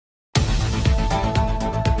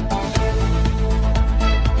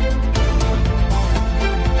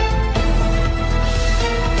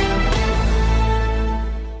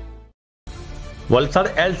વલસાડ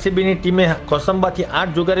એલસીબીની ટીમે કોસંબાથી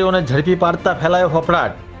 8 જુગારીઓને ઝડપી પાડતા ફેલાયો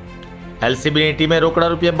ફફડાટ। એલસીબીની ટીમે રોકડા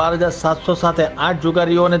રૂપિયા 12,700 સાથે 8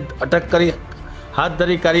 જુગારીઓને અટક કરી હાથ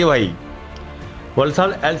ધરી કાર્યવાહી।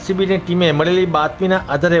 વલસાડ એલસીબીની ટીમે મળેલી બાતમીના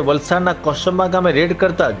આધારે વલસાડના કોસંબા ગામે રેડ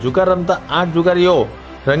કરતા જુગાર રમતા 8 જુગારીઓ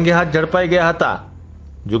રંગે હાથ ઝડપાઈ ગયા હતા।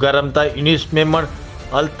 જુગાર રમતા યુનિસ મેમણ,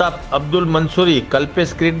 અલ્તાફ અબ્દુલ મંસૂરી,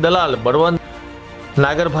 કલ્પેશ કિરીટ દલાલ, બળવંત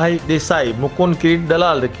નાગરભાઈ દેસાઈ, મુકુંદ કિરીટ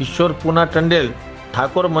દલાલ, કિશોર પૂના ટંડેલ,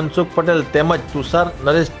 ઠાકોર મનસુખ પટેલ તેમજ તુષાર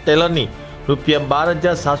નરેશ ટેલરની રૂપિયા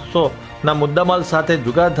 12,700ના મુદ્દામાલ સાથે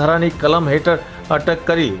જુગાર ધારાની કલમ હેઠળ અટક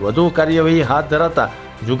કરી વધુ કાર્યવાહી હાથ ધરાતા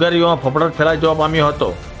જુગારીઓમાં ફફડાટ ફેલાઈ જવા પામ્યો હતો।